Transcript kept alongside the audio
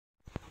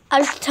I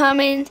was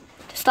determined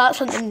to start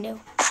something new.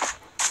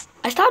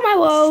 I started my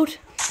world,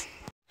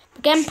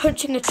 began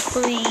punching a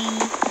tree.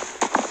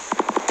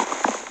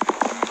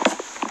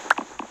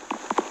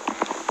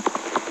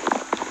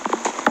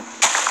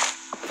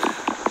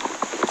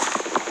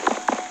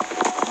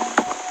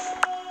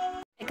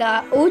 I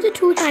got all the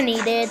tools I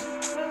needed,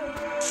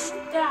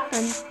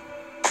 and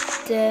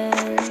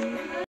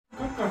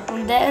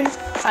then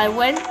I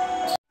went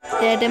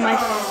there to my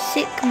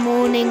sick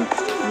morning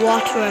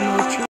water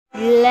emoji.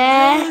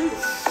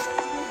 Let's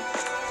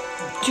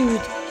do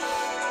this.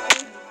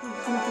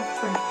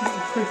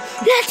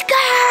 Let's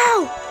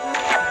go!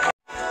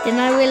 Then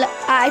I realized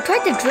I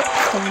tried the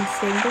dripstone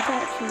thing. Does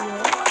that actually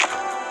work?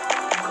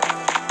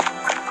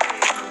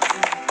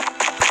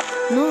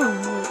 No,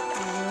 what?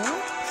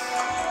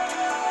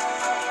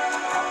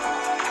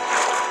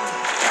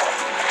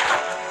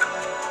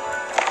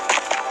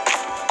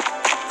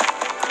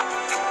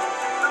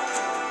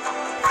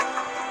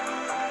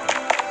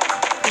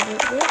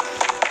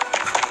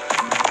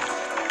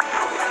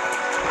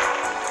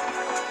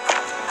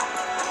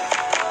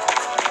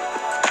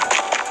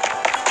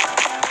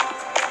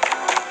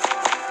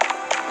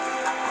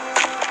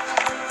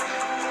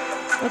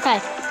 Okay,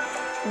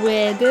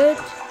 we're good,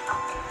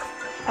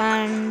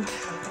 and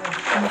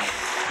we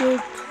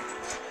should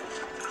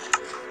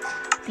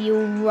be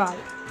alright.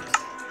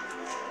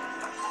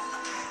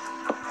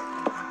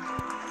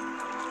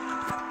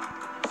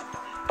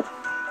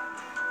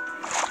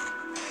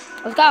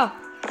 Let's go.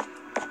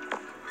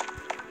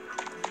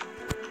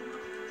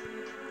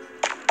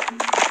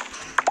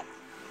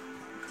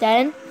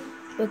 Then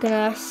we're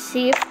gonna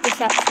see if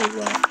this actually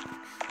works.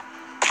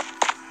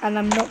 And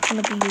I'm not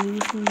gonna be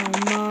losing my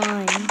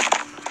mind.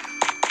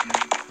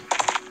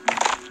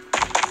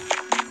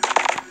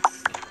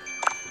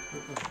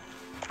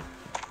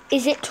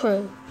 Is it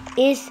true?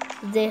 Is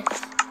this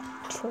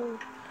true?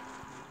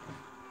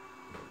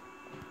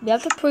 We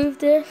have to prove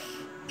this.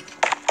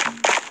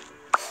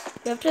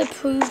 We have to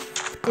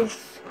prove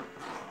this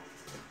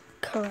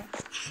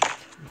correct.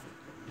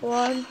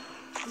 1.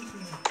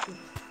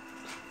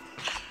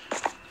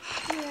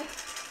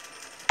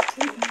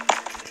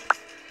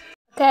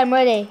 Okay, I'm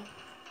ready.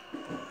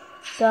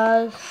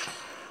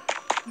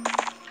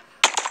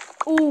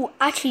 Oh,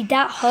 actually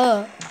that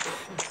hurt.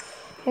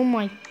 Oh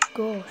my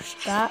gosh,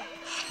 that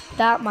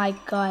my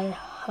guy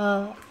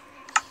hurt.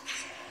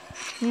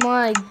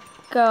 My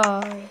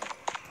God.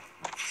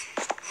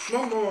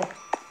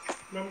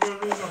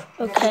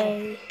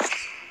 Okay.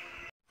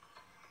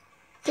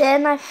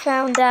 Then I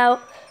found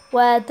out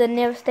where the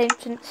nearest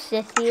ancient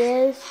city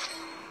is.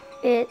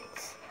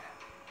 It's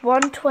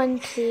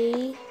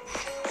 120.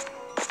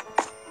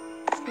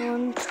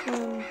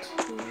 120.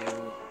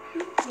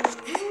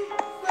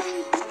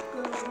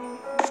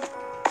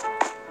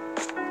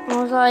 I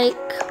was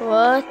like,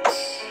 what?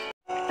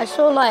 I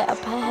saw light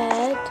up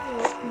ahead.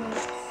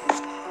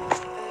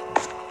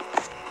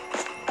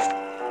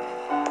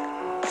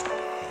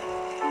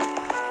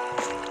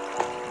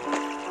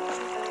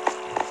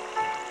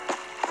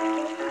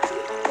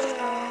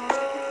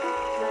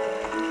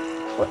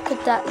 What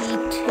could that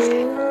lead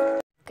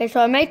to? Okay,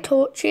 so I made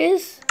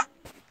torches.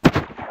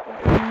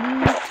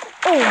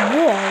 Oh,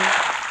 whoa.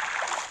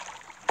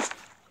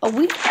 Are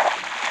we?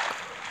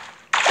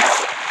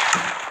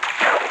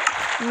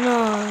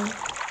 No.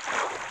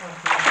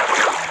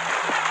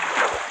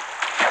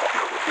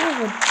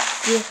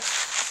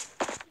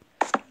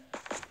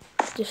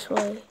 This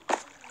way.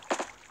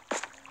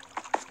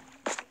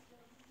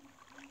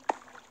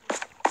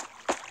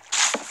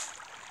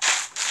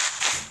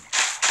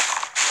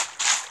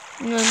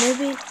 No,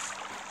 maybe.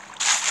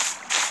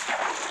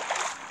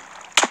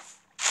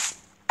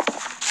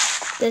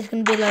 There's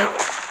gonna be like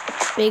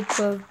big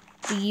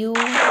review.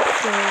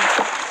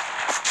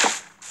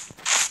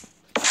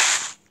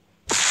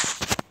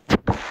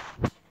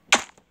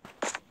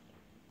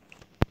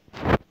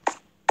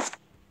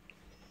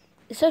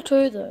 It's so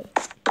true though.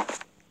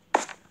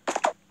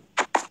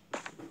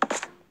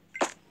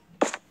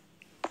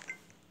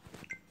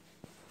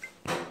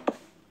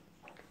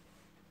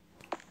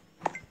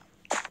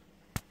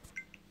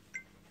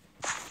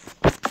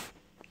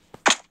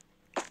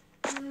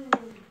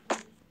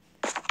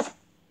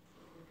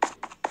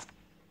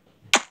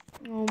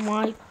 Oh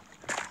my,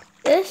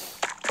 this,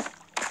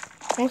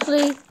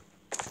 honestly,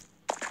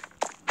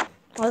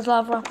 there's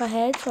lava up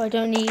ahead, so I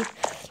don't need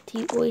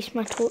to waste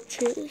my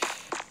torches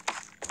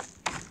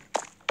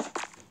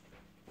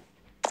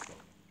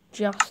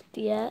just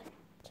yet.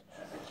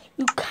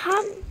 You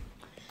can,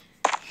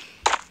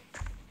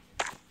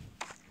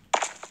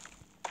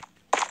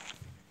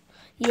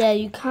 yeah,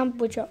 you can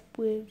bridge up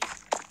with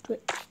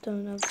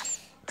dripstone.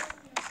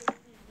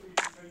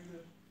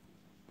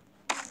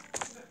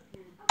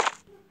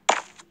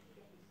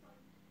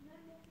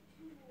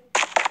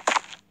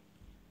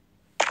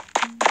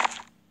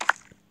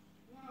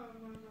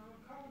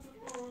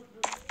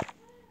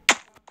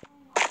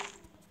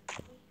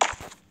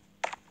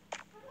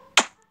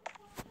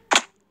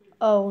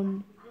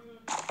 Oh,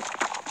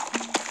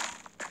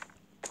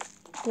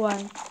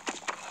 why?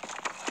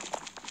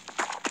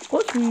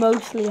 What's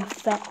mostly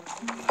effective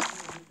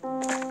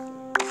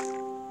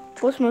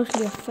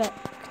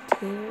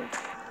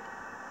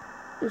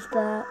is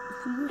that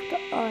if you use the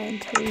iron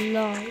to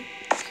light.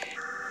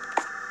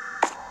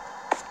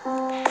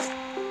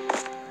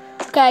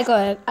 Okay, I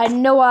got it. I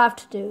know what I have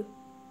to do.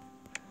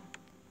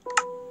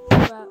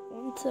 About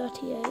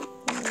 138.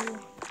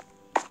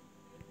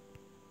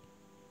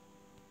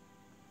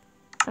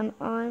 And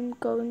I'm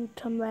going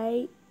to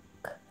make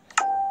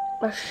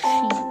a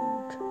shield.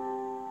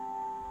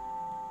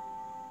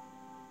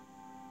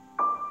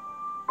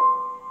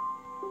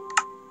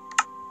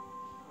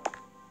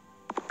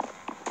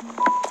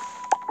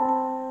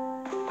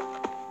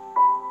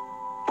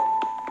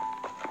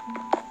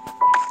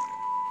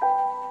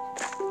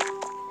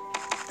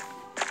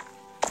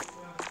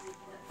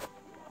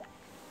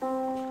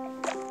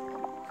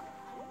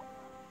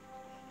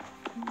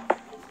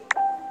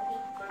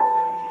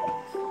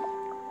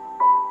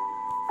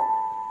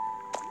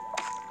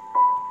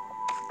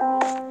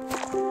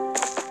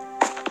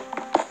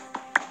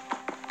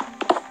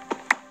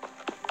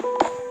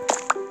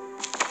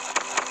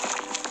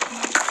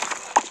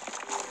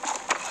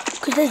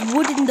 Because there's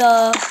wood in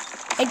the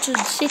edge of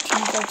the cities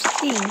I've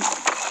seen.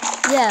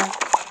 Yeah.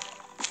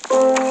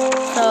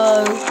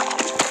 So,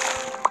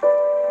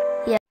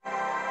 yeah.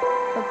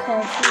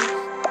 Okay, so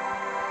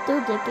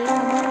still digging.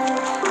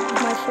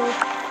 My sword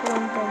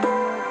from the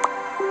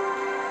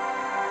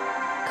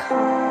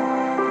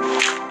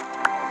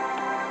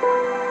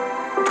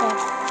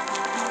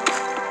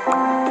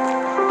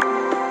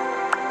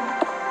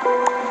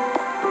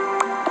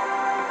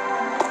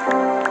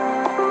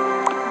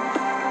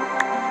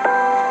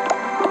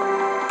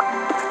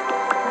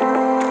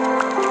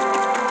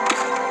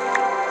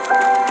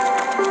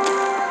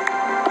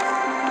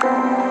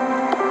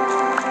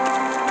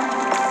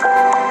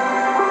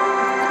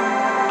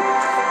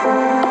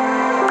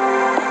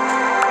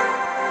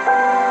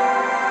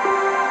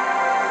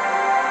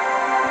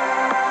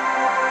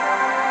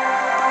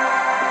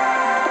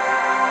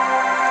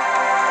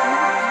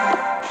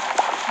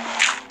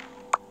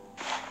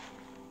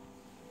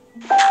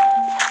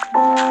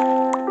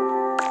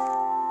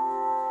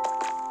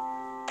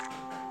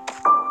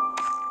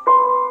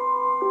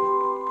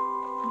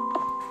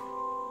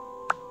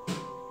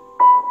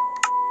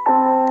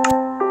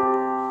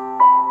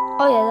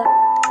oh yeah, that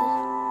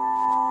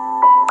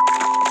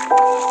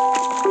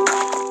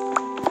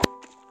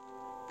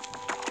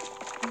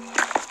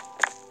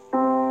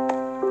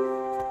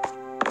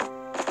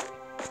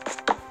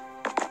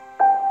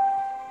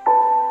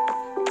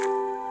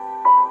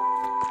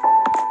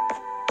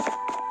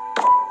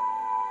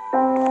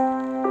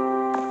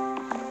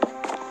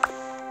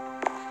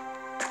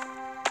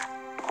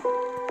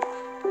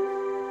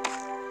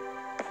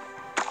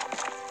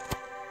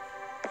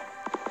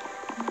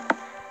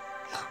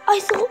I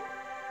thought.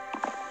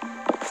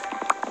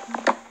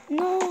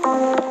 No.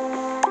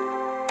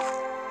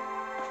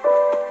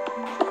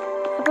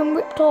 I've been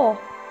ripped off.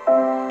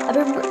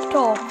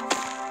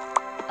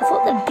 I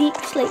thought the deep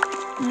slate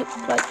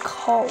looked like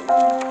coal.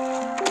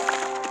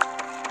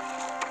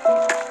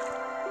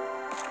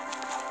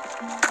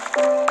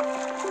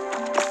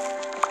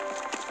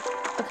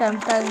 Okay,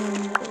 I'm standing in the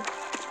middle.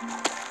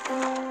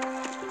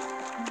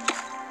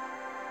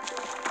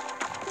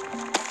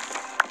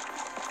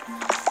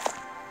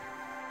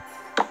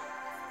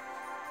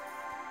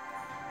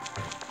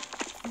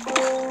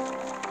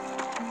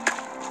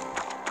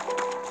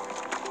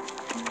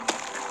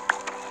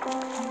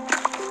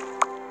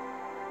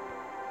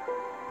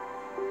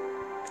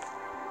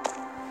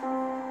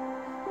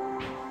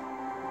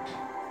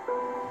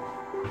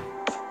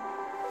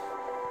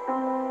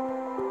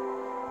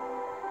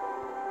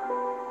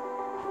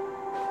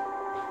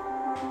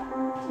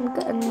 I'll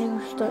get a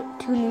new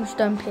two new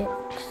stone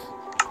picks,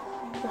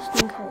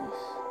 just in case.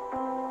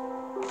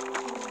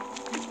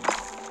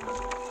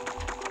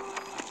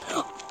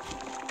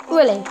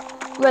 Really?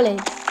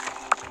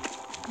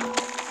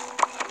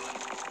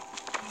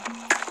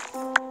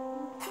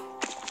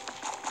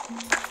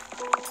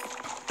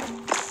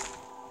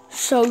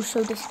 So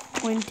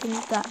disappointing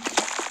that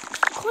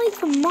I can't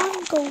even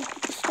mine gold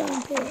with the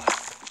stone pick.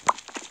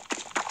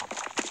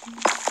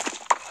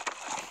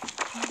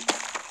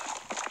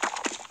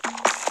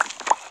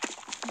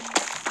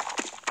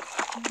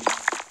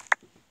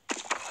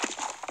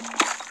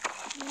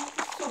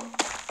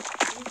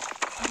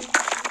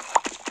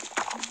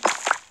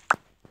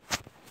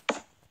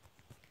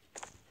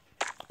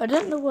 I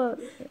don't know what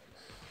it is.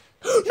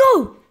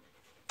 No!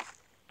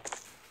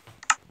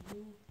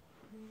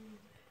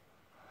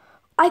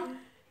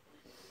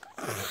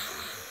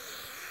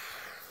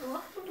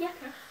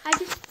 I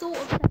just thought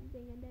of something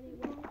and then it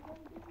went.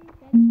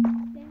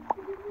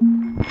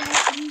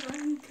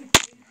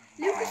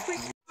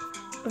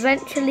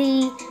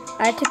 Eventually,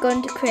 I had to go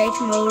into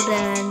creative mode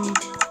and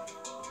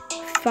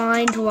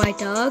find where I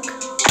dug.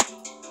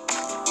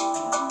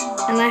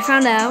 And I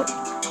found out.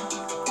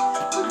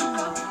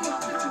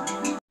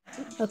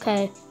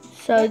 Okay,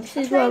 so this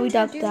is where we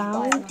dug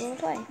down.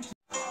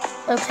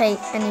 Okay,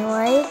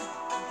 anyway.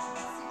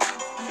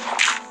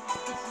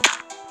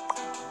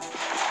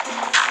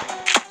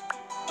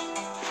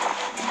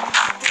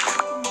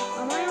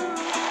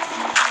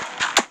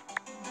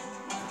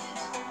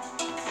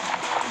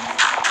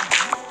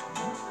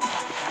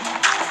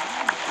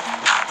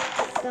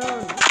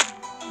 done.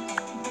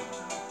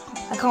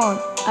 I can't.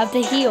 I have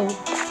to heal.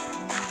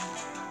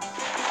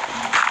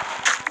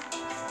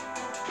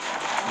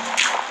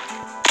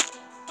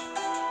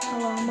 How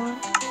am I?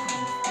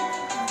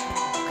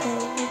 Okay,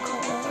 you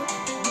got that.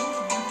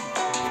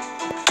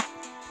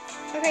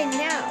 Okay,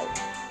 now.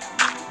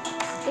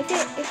 If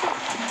it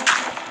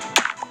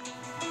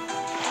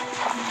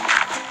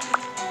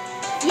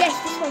yes,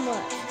 this one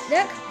works.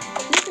 Look.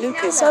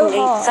 Lucas Now look.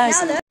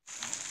 08,000. Now look.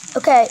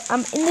 Okay,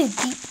 I'm in the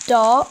deep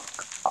dark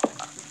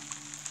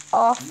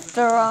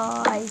after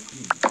I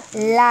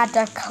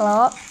ladder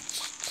clutched.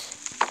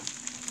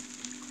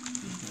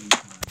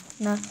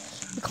 No,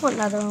 you can't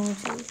ladder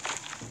MLG.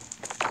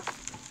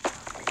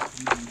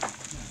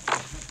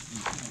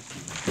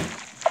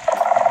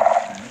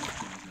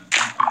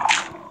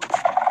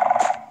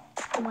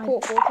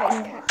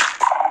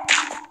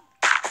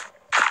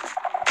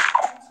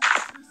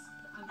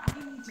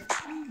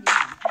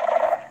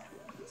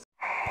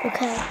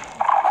 Okay.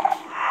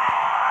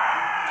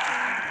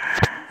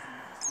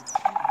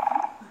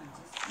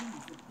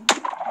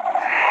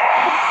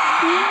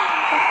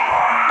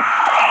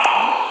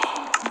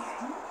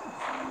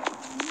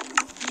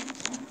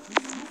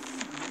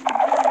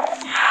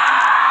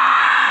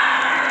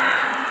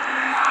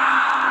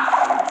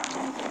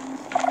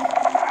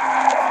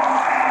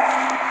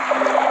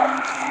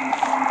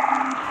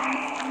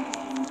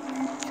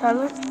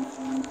 Charlotte?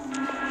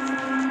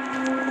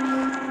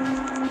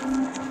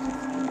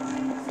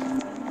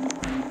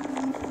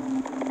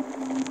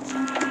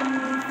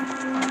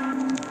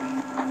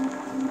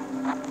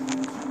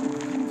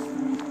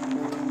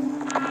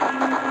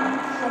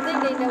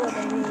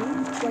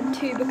 When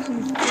 2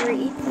 becomes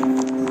 3.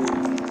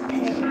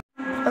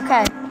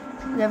 Okay,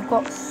 they've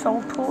got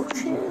soul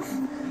torches,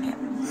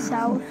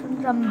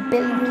 thousands and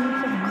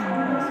billions of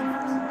cars.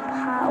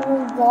 Power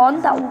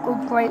 1, that will go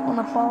great on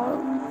a bow.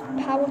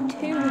 Power 2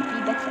 would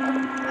be better.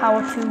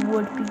 Power 2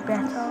 would be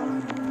better.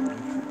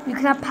 You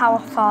can have power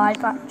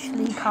 5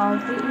 actually,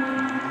 Carvey.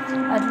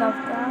 I'd love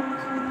that.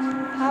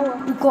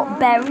 We've got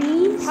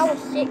berries. Power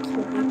 6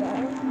 would be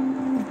better.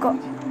 We've got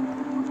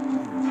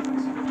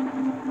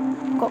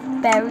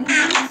berries.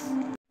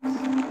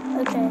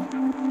 Okay.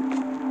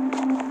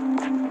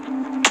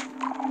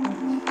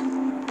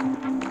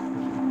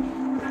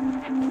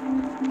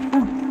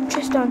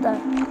 Just on that.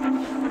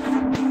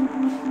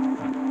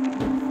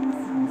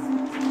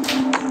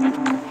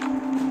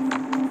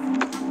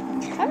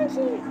 I haven't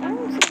seen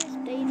this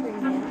daydream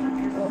yet.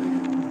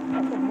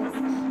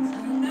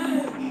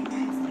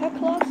 Her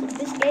class of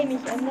this game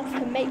is enough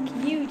to make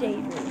you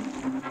daydream.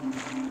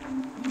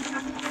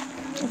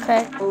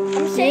 Okay.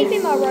 I'm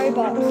saving my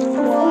Robux.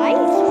 Why? So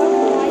I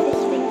can buy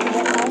this thing for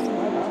 1,000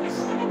 Robux.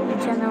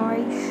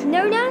 Regeneration.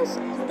 Known as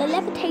the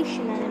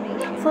levitation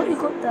animation. I thought you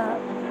got that.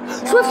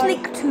 Swift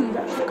Link 2,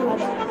 that's good. I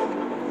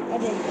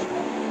didn't get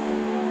that.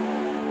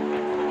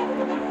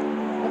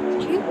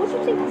 What do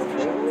you think of the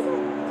free?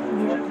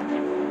 Yeah.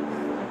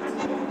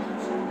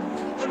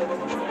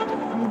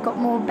 And we've got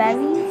more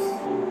berries.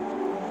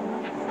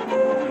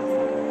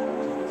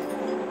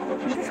 I'm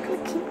just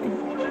gonna keep it.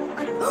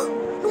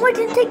 No, I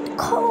didn't take the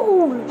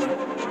coal! No.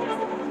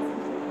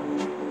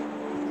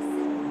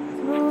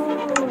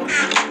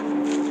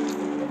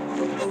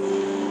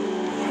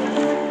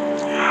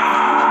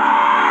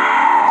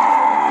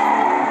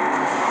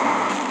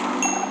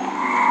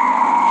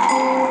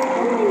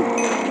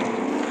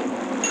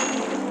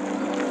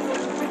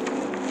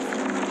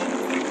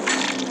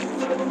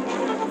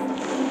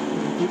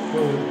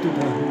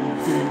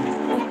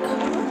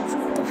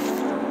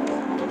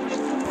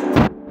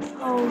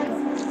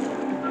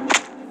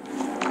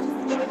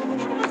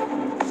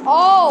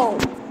 Oh!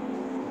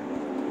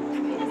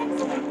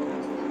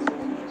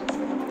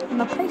 I'm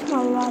gonna place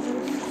my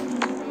ladders.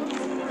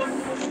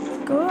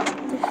 Go up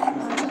this ladder.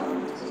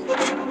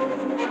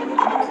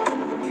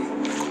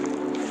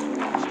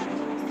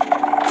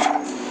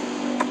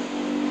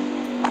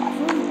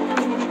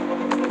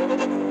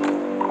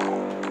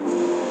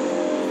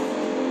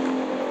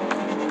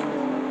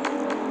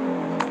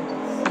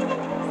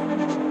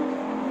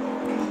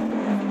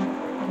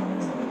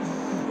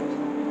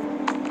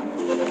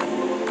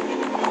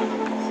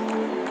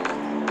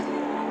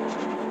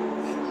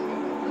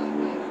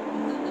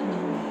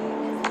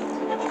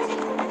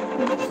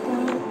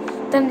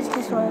 Then it's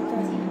this way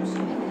again.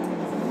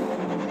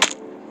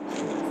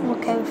 I'm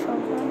okay with that.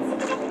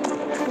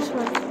 This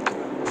way.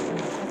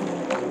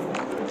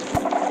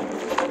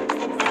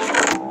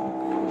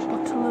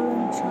 Bottle of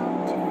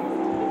enchanted.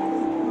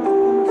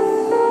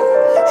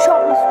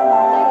 Shotless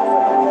bar.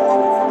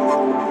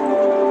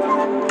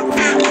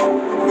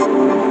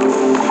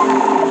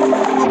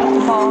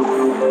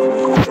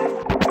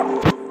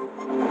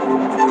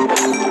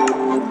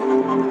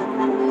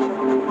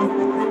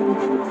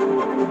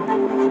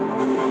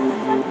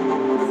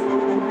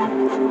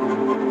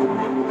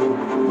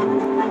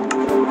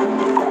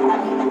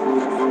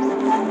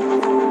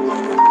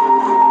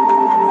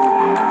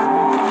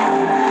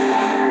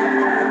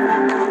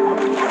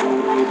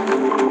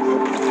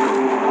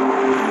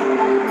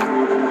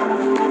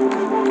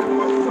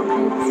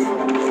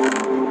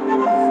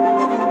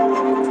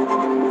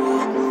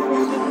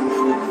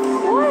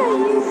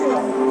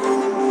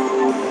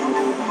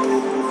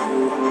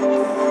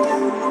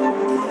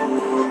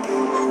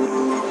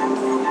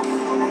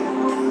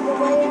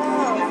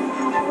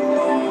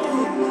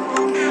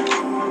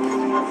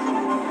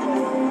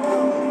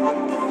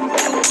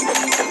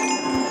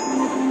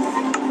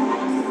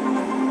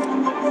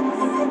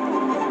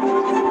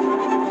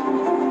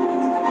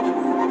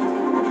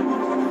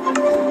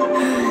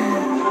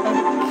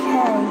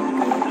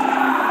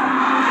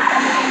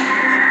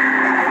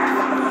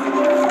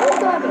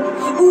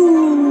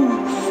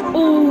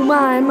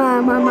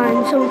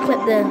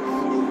 clip this.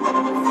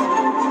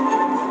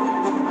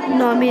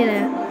 No, I mean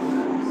it.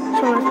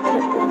 Someone has to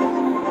clip this.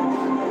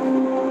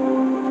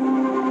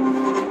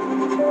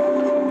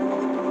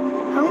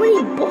 How many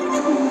bottles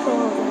are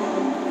there?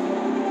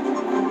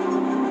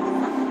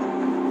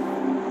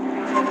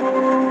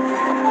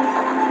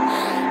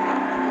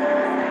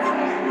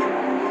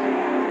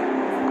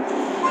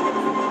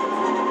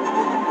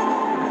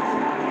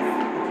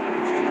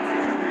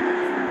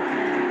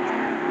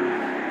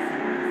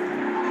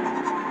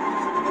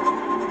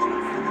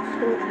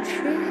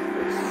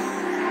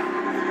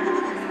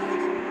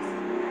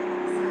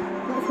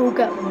 We'll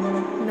go.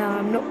 No,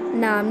 I'm not.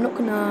 No, I'm not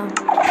gonna.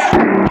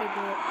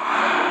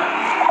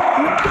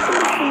 I'm not picking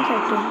the things I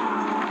do.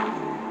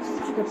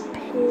 Just gonna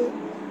pick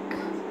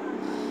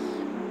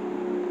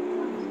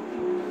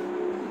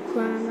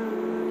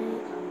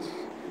granite,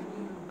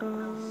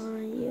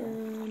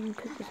 iron,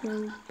 because there's no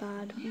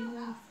bad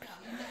ones.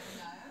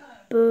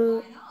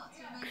 Books.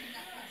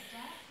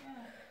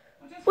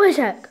 Wait a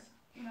sec.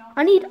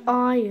 I need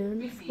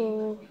iron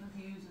for.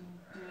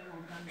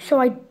 So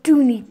I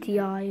do need the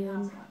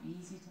iron.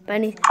 But I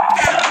need.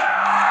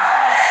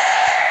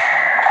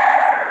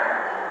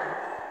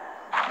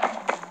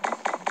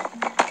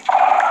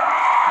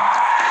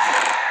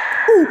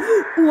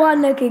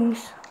 Ooh,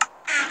 leggings.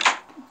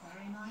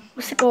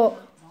 What's it got?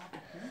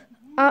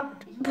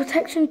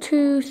 Protection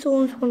 2,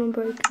 thorns 1 on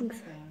breaking.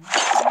 Good.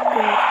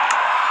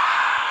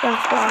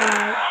 That's what I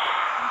like.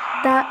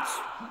 That's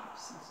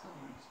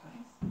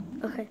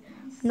okay.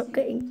 I'm not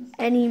getting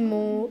any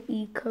more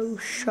eco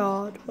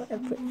shard,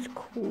 whatever it's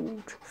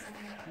called.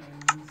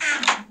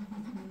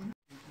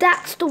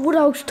 That's the wood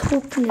I was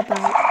talking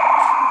about.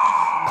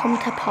 Come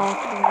to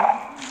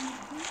party.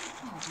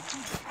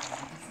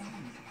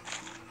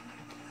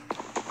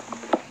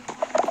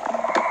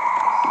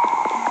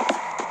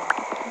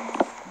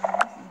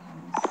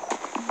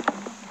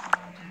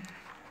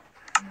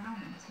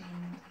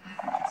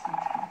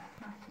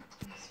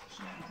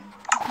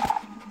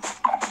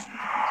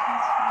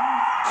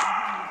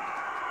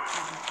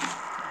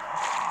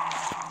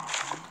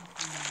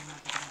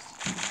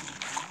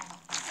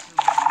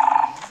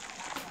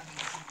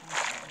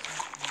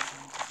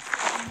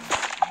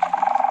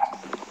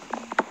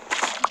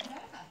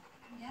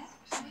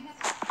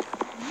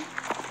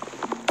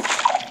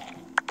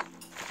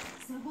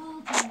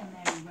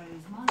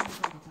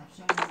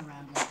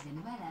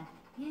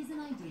 Here's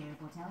an idea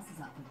of what else is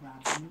up for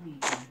grabs in the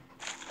region.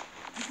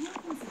 If you're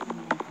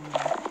considering making an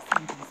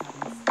investment in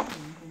southern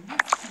Spain, then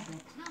this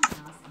two-bed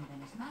townhouse in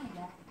Venice,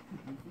 Malaga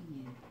could be for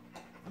you.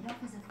 It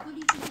offers a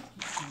fully fitted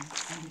kitchen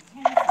and a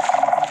terrace that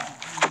goes over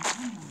island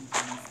and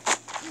mountains.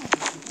 Or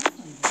it's the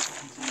best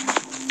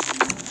over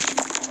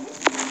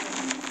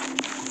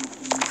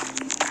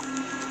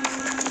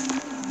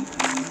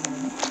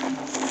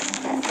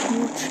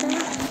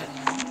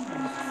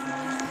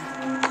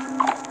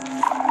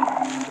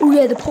Oh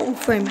yeah, the portal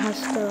frame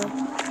has to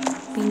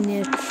be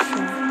near the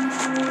shop.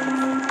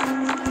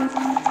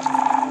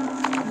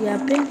 Yeah,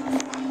 I've been.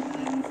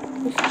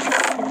 It's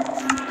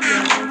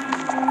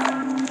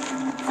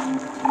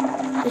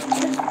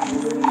just.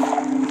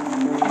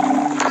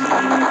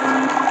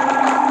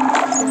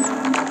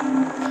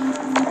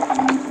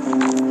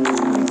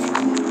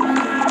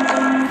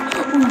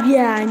 Oh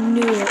yeah, I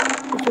knew it.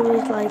 It's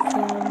always like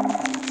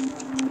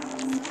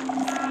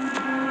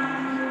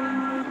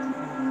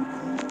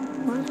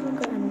might as well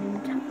get a new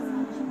tag.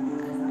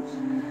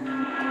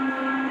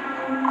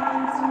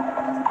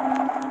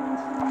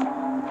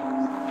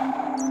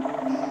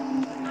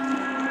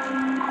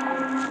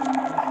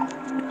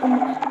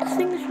 The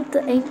things with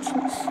the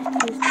ancient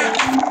cities,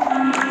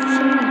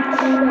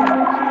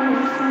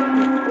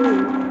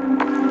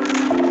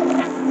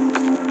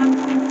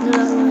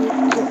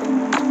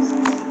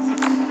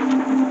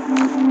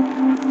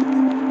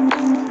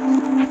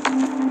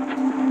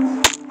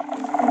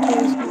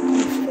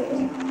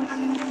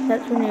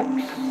 that's when you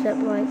accept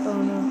like,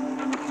 oh no.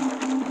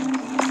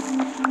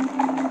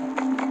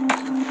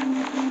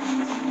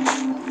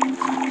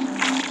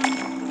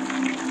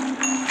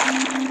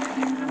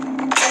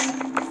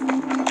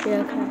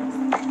 Yeah, okay.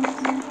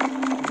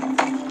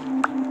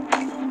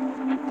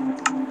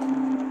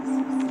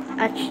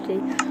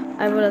 Actually,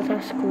 I realized I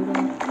screwed up.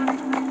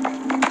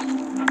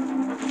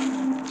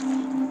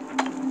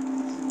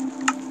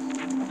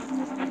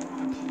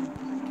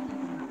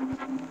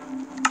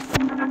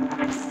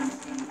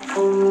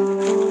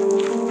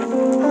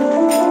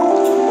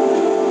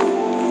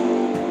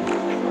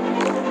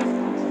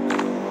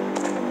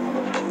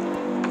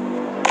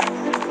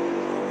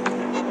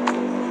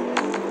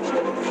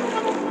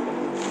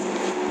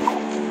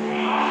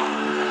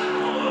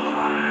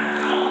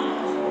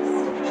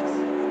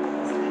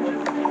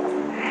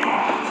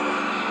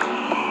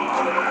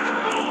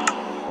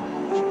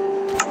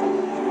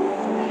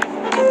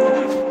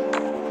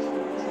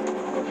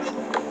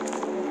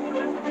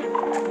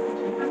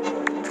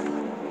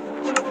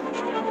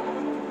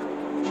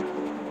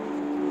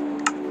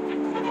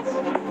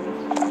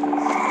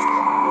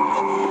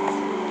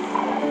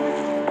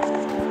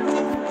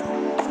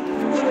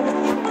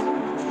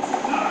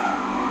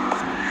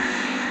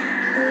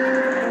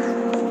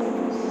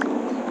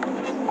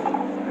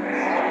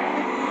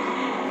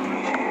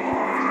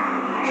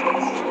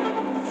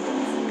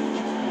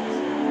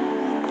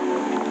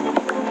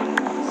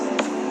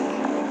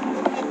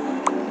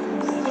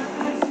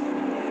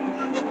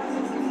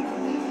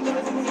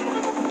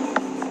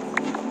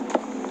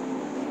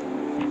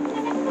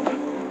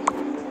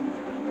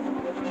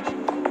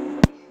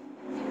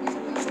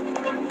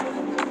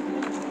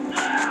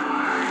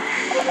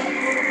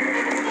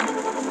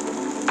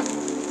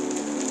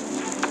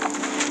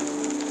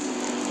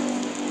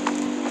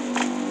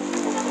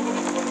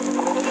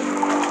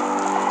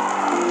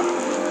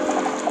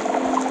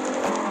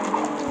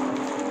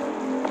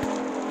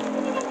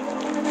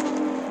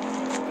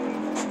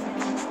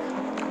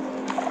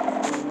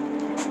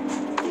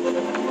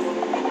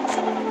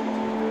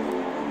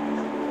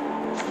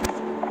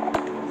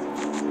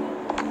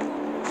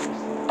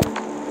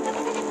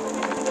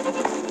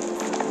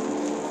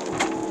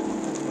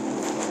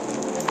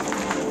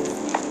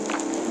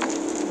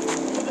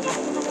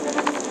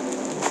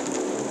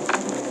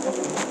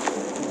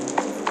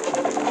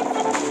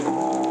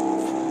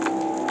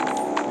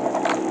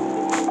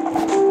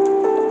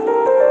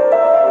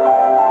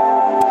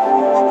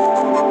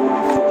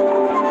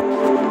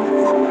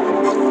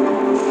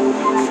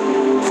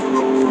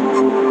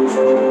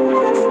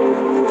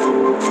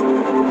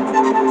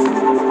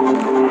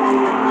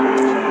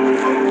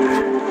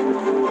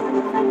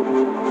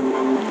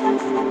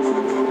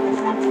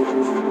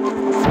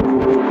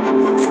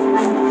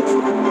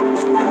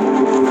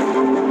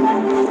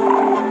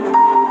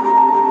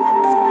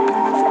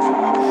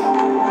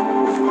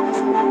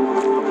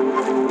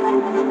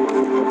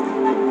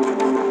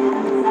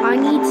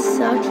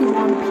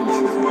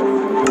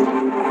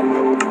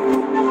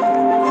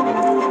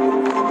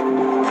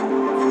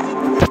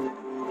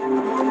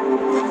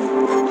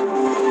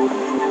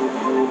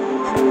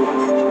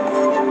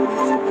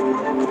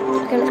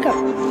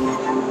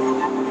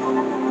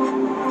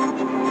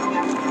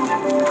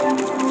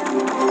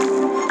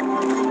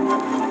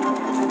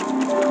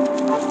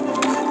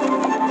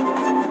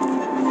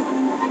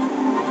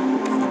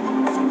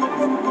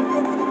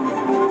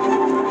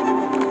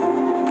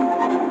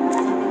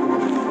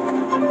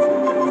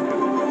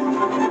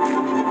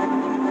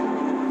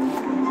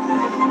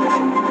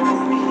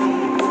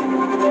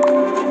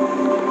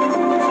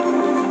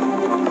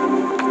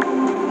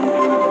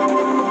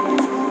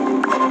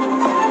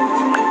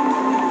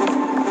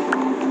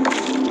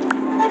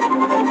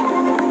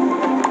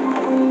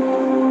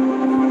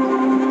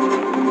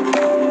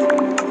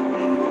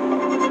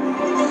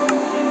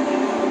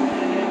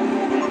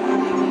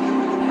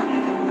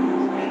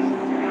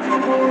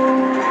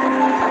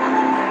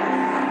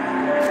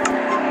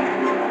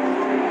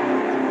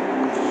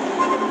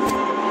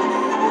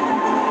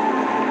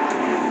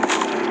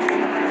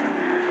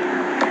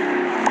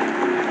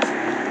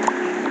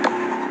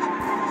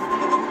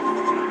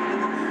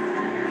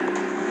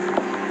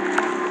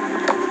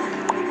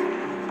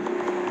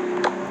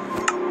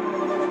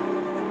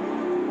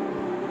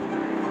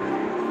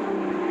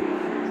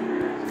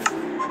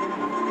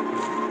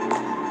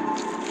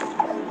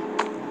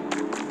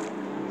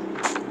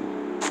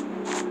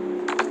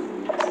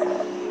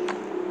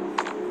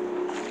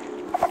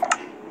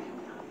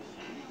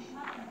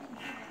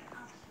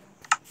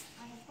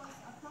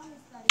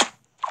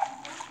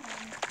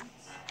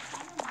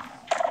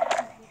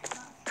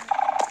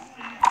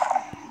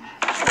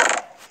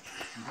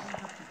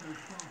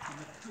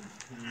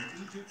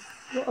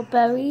 What are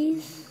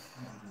berries?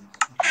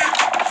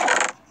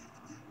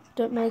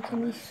 Don't make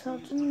any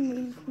sudden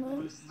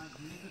movement.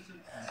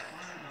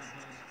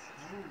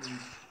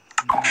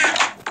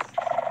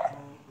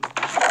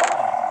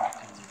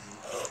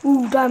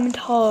 Ooh, diamond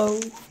hole.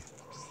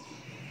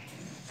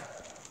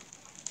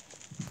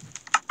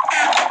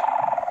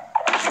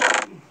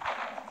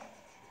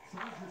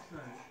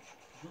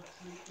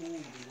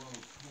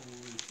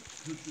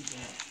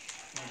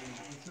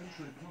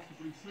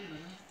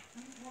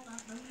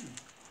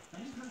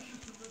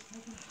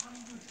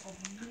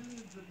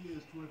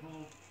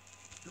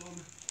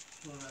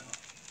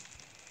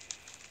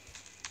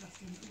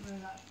 Justin,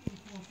 really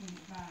important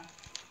there.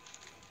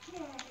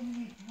 Here in the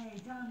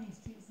UK, Downing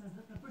Street says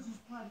that the British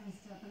Prime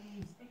Minister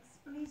believes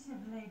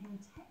expletive-laden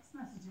text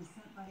messages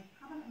sent by the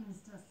Cabinet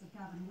Minister Sir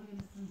Gavin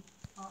Williamson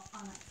are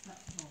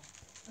unacceptable.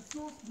 A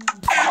source from the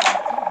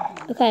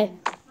Okay.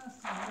 the first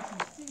time Rishi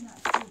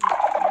Sunak called it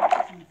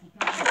electing for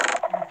Gavin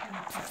and the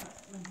former Chief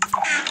when the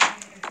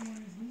this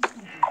morning's news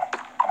conference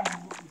on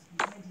what was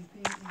complained is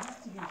being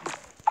investigated.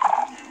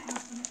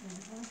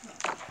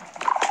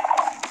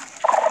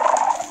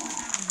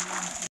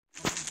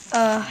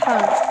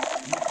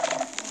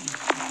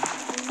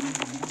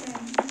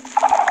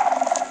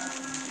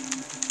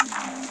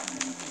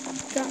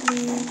 That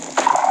means...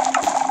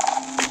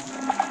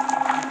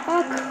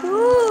 Oh,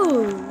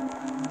 cool!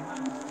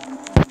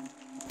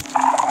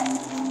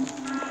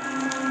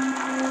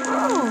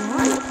 Oh,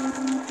 right.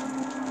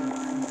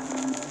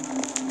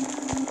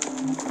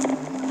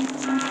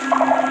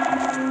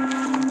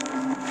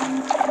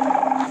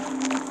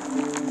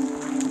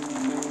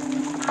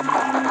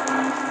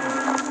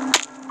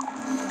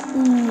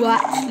 Ooh,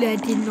 actually, I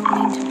did not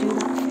mean to do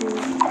that.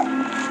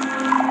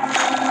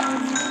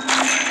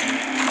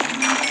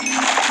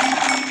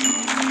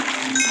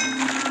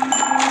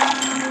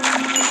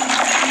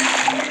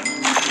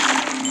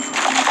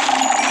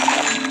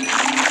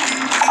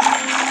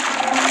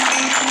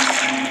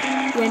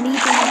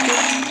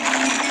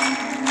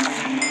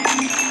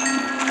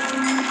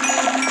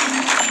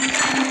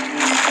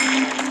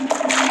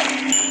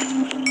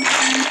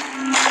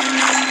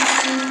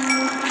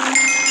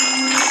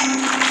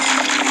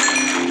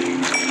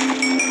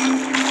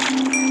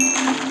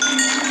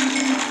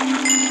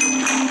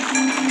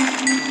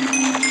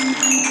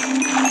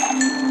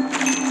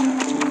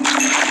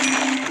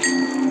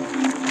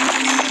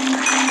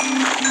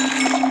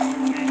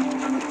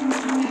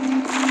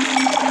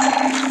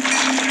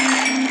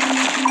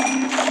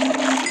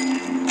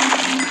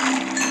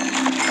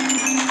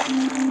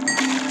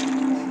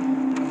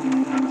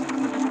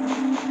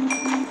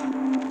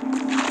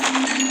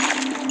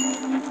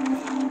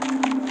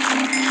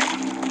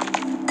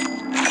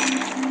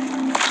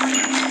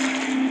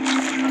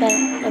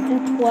 Level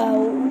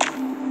 12.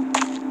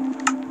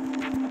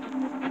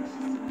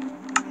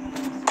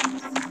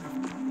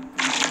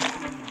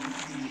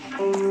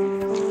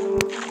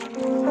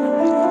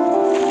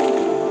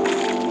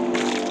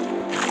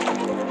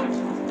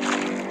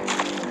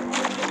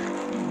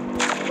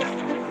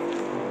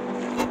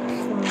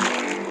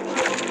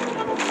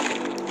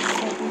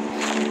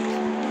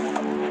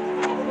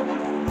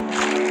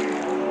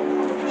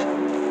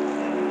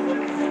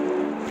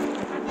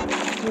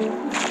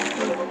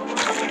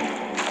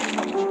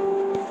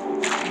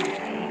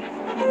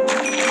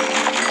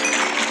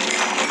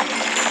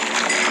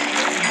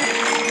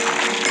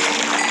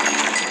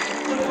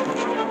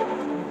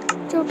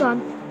 Job done.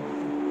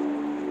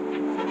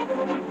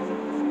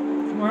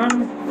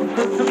 Man, we've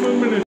got a couple of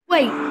minutes.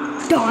 Wait,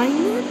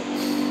 diamonds?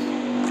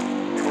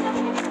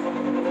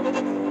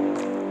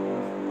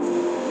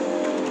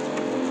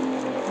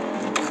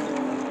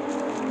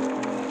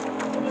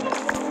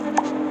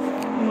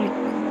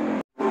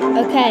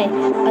 Okay,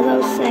 as I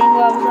was saying,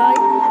 where was I?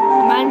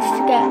 Managed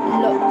to get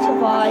lots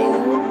of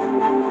iron.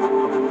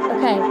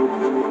 Okay,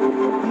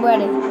 I'm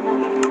ready.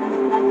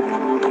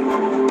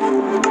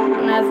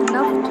 And I have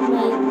enough to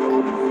make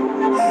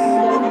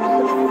loads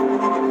of...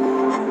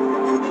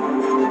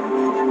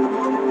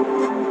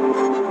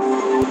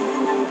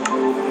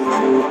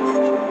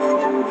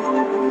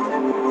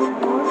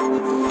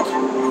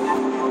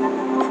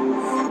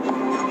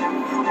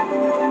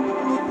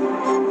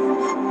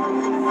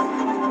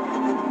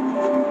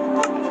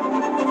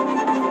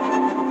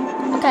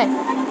 Okay.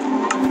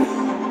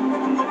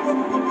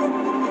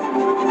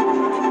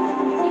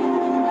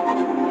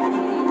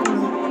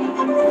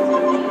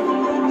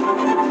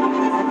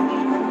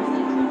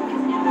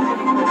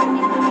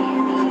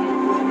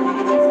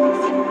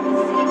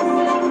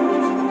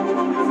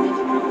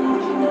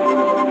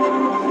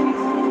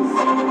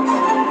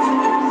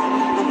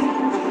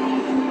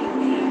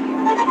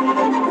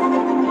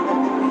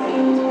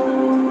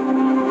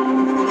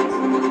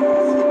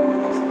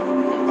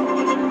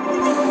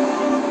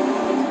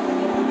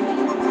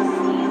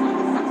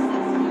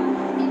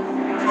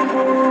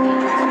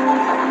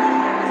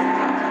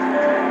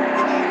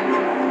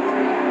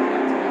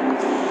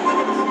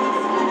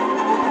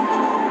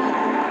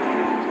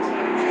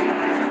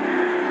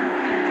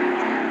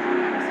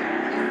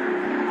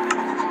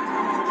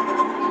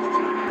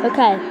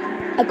 Okay.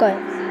 I got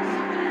it.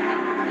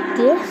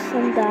 This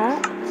and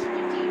that.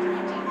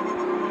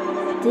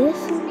 This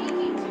and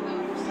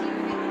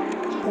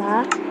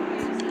that.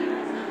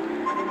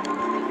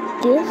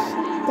 This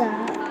and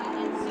that.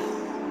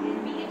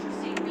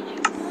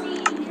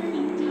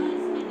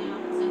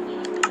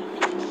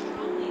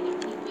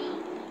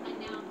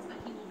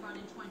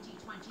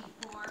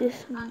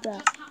 This and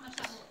that.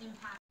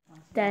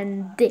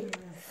 Then this.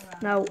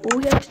 Now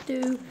all you have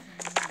to do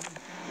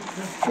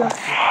is just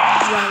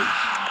write.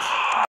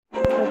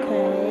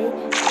 Okay.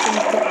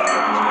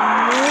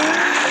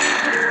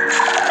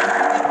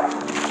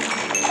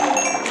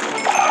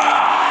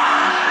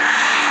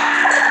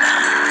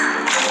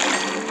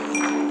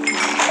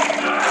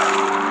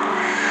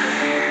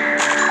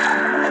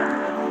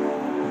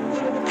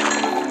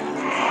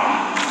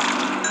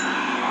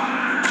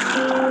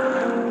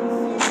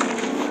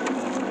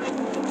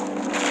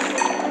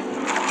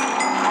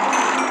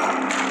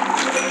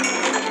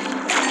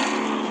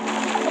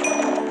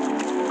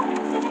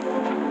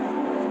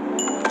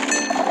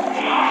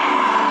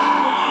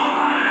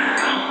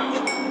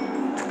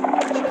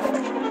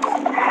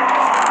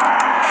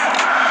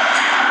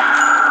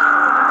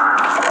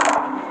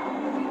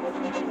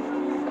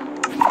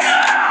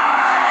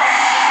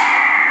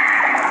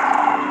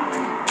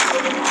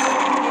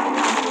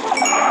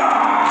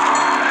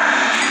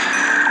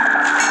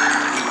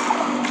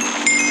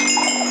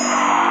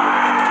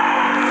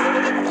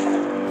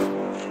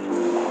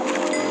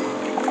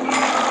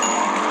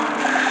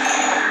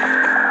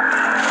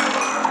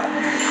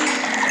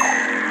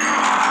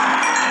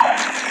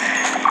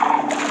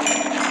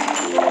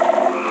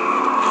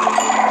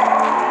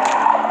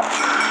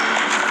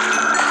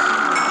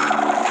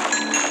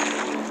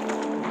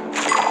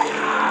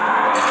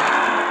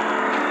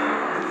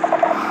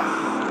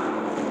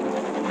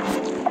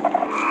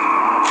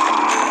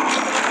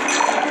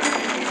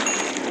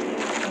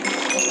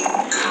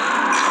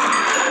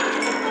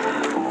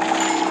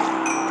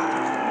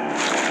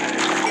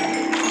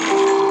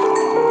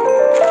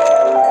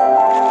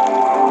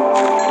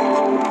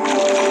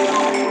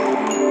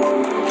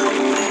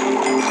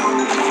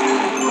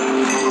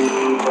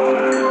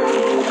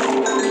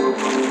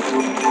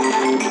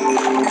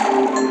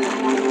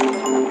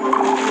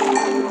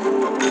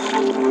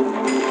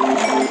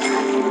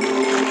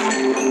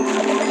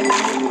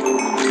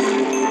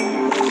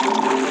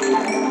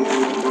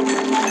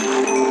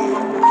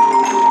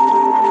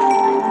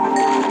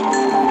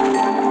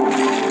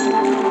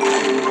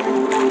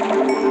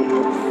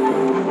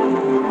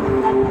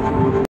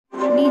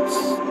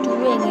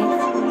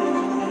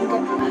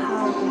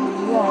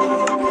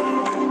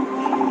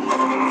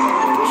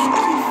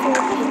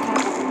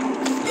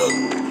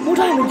 More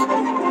diamonds!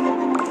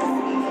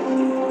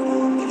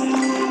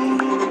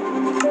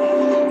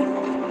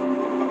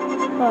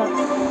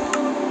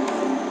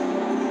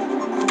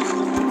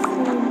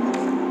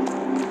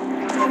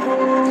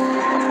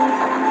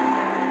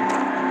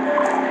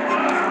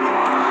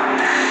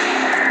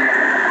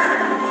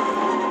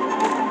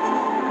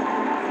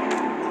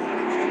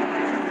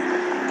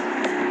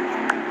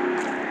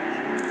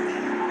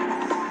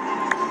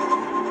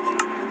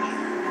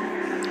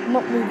 I'm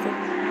not moving.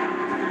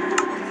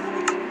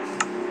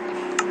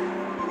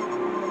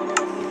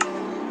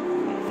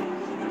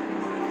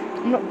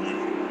 I'm not.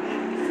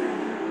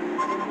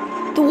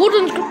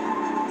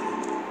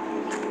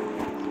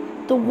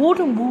 The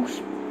warden will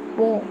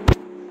spawn.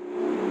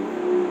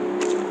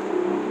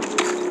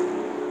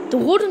 The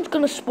warden's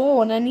gonna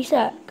spawn any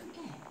sec.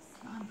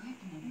 I'm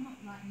pregnant, not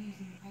like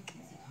using the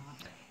pregnancy card.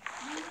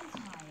 I'm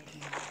tired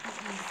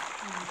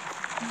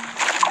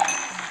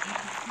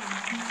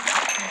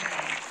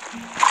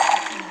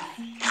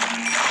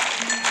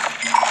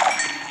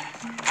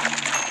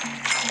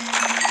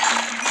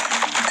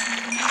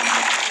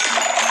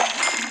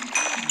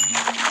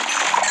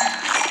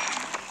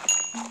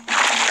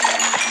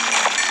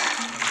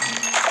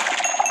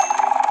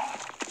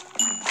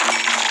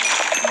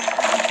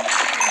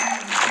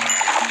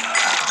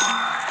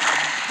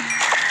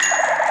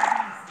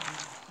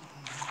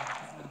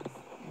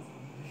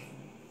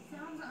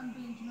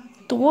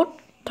The what?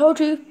 Told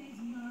you. Give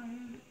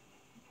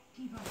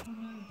up on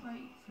no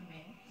break from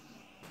it.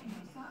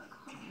 It's like,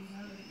 you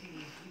know what it is,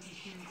 you're just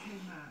doing too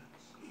much.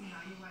 You know,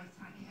 you always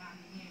take it out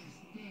of the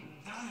nearest and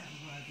dearest. I never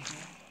work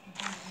again.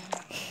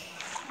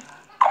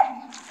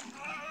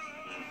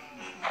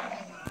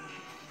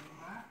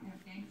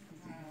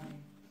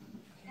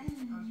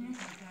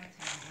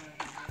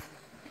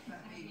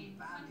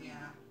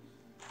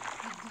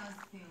 it does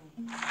feel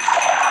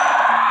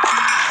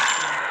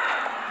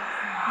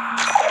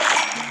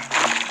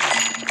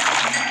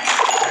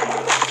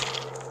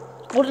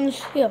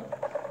Warden's here.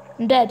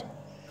 I'm dead.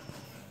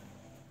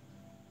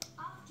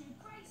 After a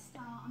great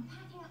start on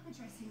packing up the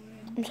dressing room,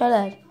 I'm so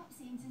dead. she pops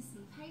in to see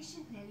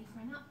patient Lily for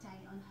an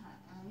update on her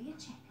earlier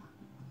checkup.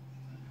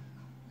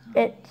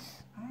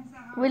 It's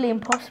really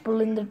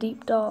impossible in the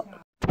deep dark.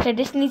 Okay,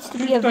 this needs to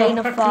be a vein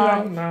of Don't pack it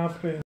up 5. now,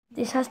 please.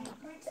 This has to...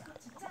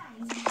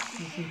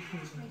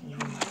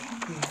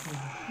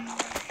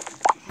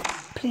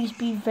 Please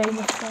be vein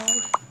of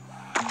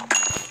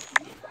 5.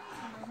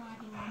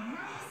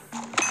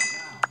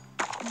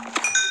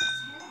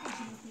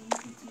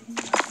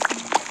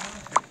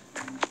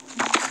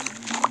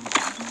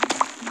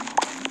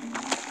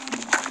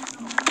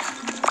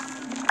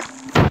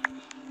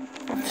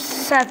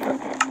 7.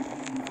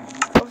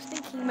 I was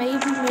thinking maybe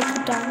make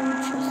a diamond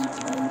chest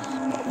place,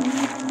 but we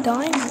need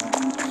diamonds.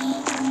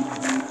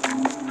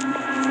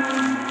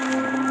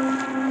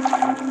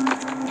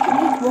 We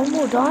need one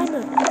more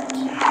diamond.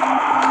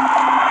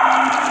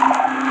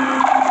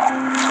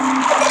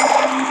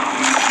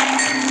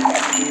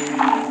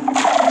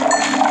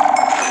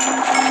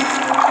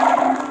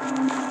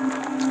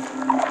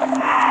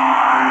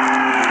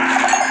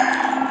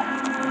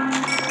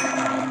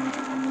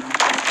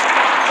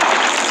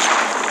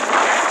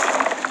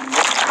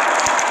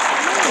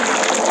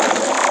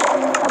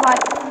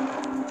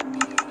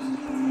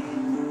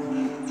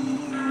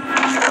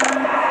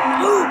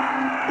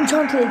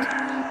 Enchanted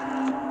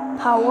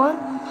power.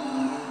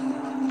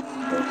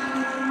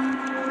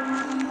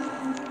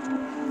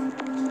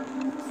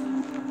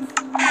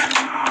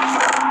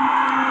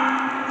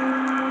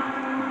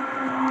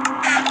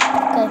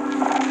 Okay.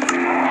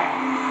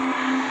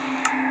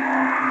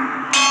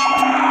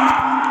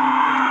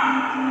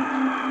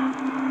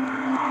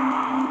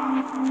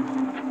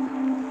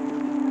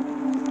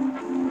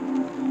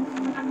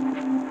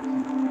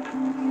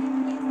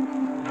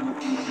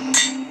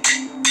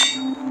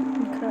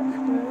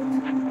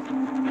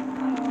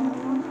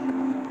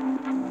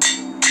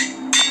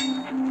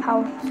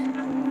 Power.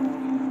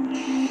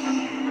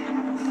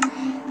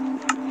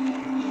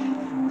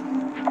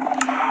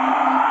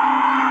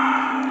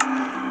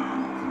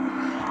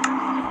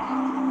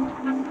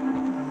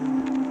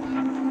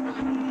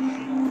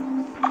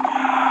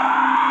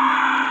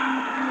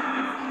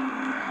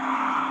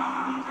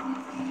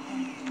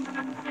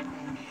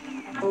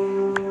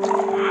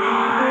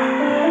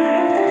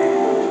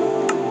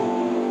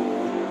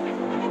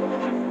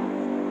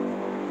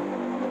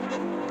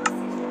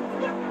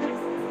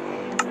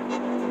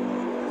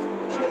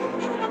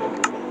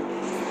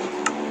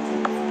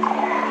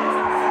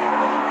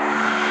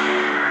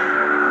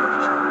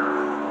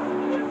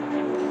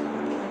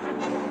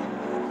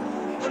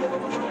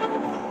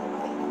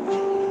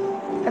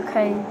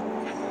 Okay.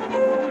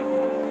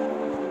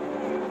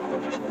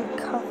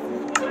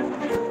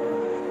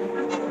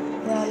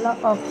 Yeah, a lot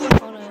of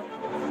on it.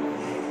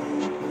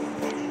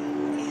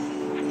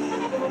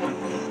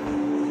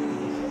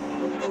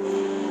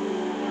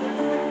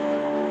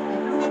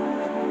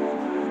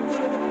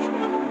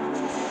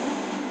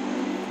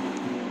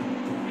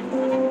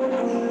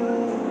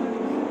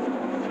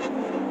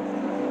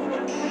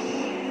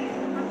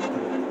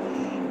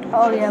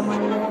 Oh yeah, my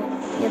leg.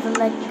 Yeah, the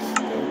legs.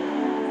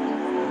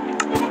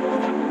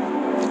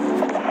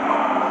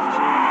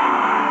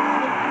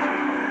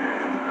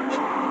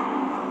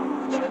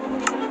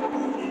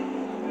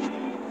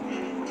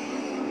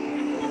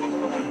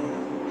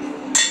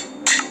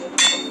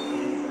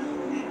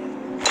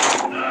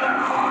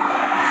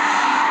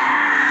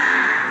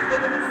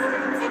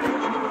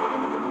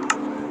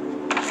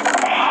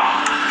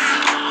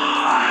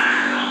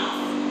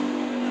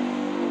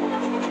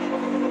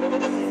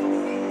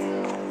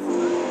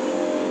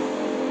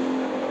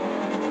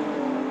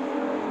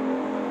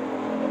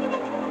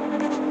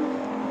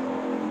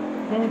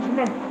 Come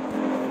on.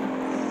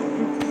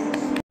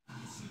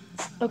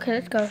 Okay,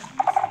 let's go.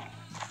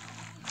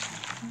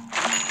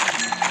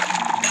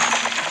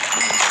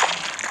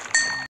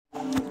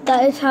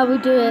 That is how we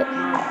do it.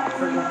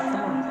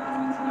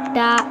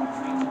 That's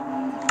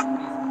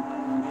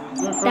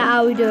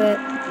how we do it.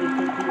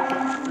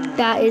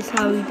 That is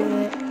how we do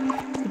it.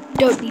 We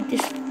don't need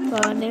this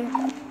furnace.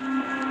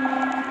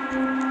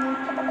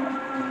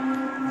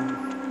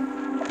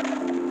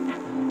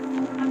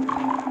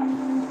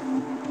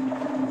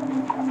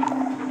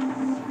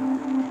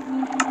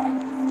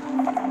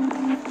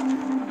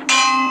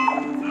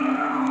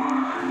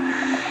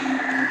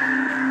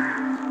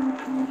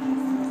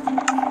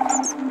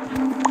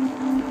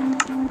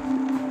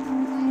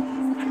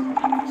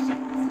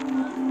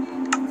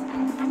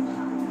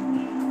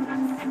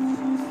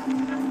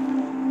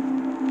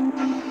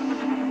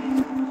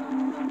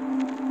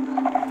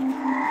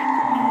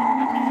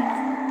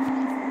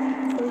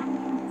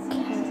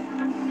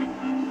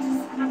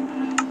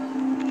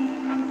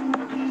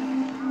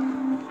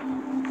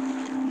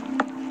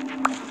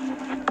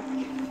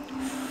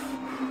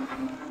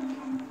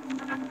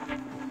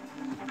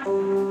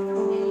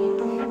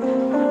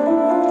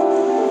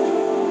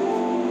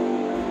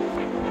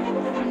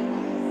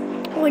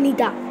 Oh, I need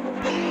that.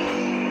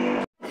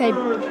 Okay,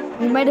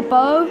 we made a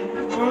bow.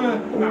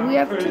 All we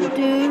have to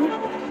do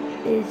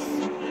is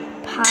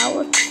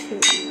power 2.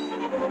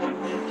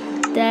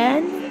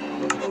 Then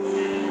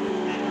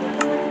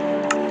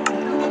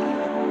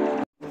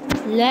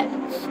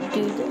let's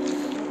do this.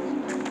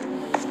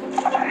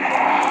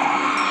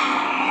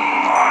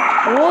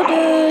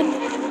 Warden.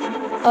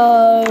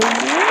 Warden.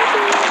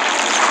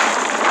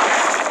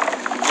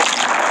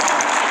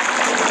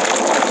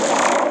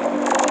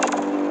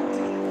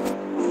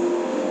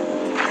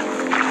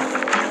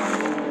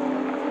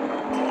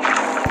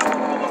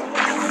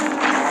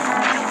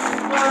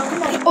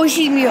 Oh, he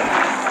sees me.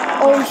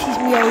 Oh, he sees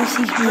me. Oh, he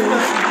sees me.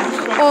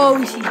 Oh,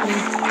 he sees me.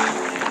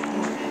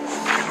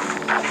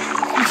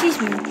 He sees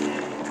me.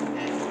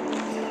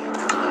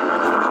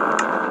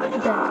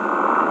 dead. I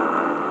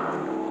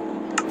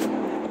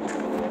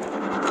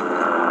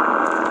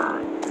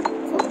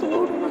thought the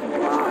warden was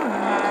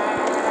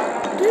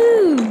blind.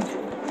 Dude!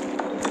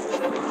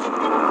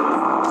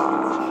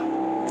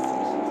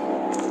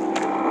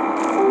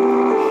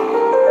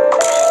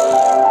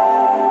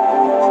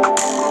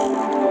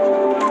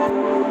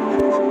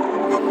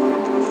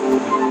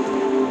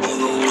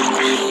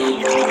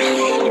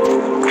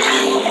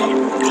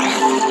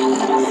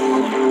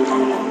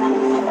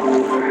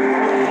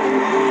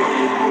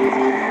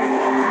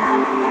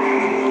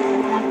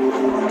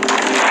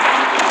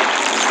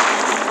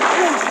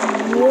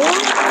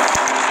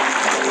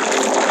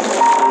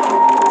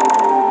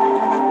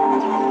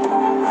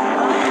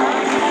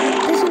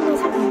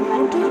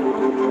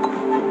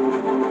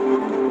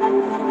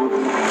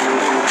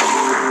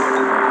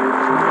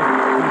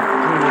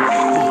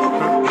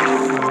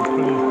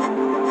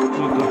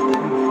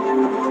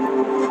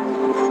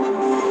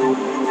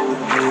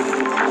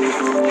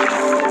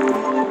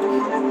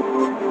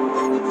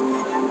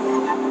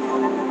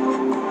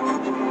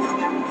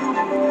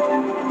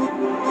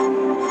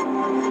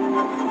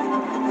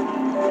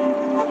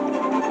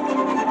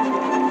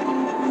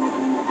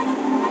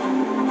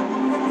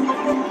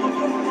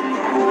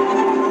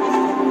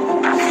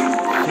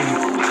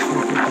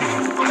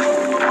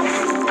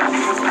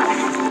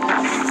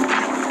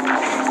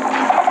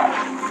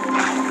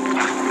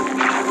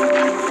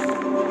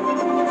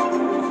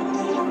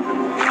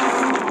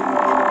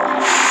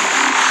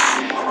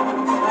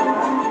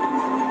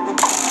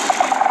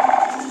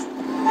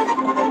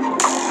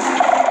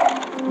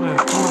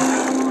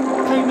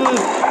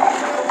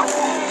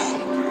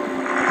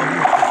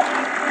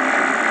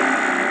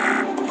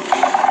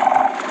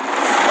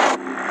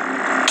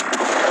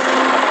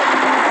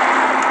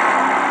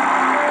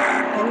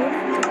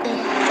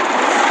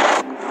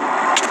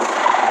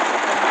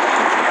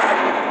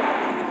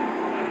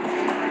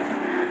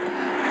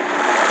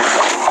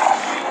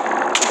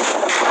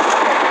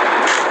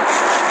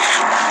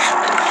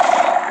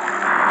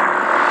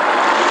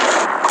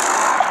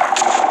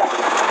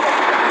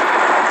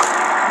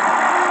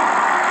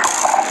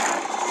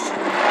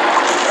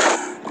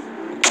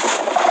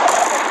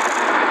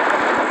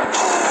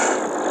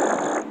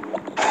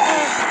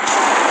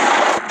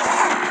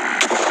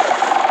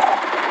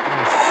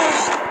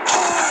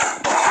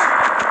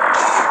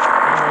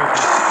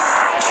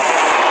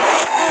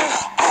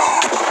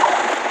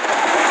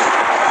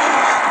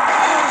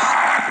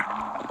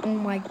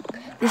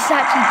 This is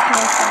actually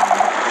terrifying.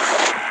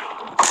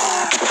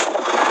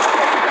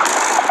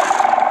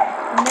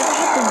 I've never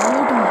had the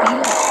warden be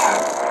like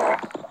that.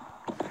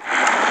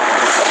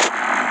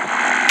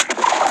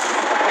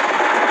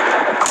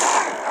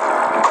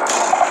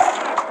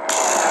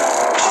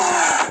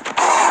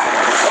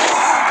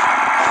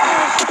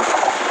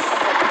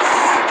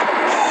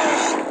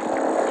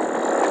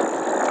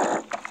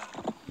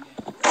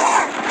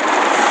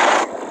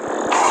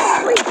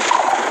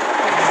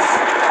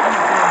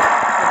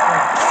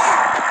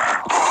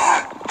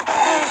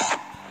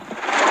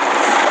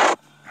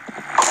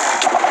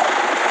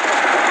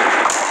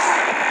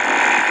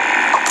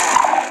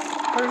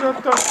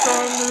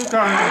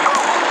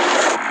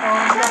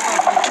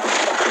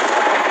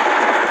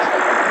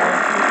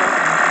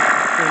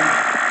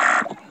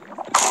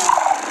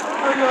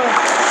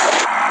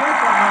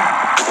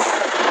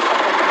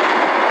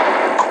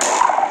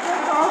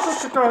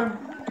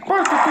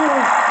 Both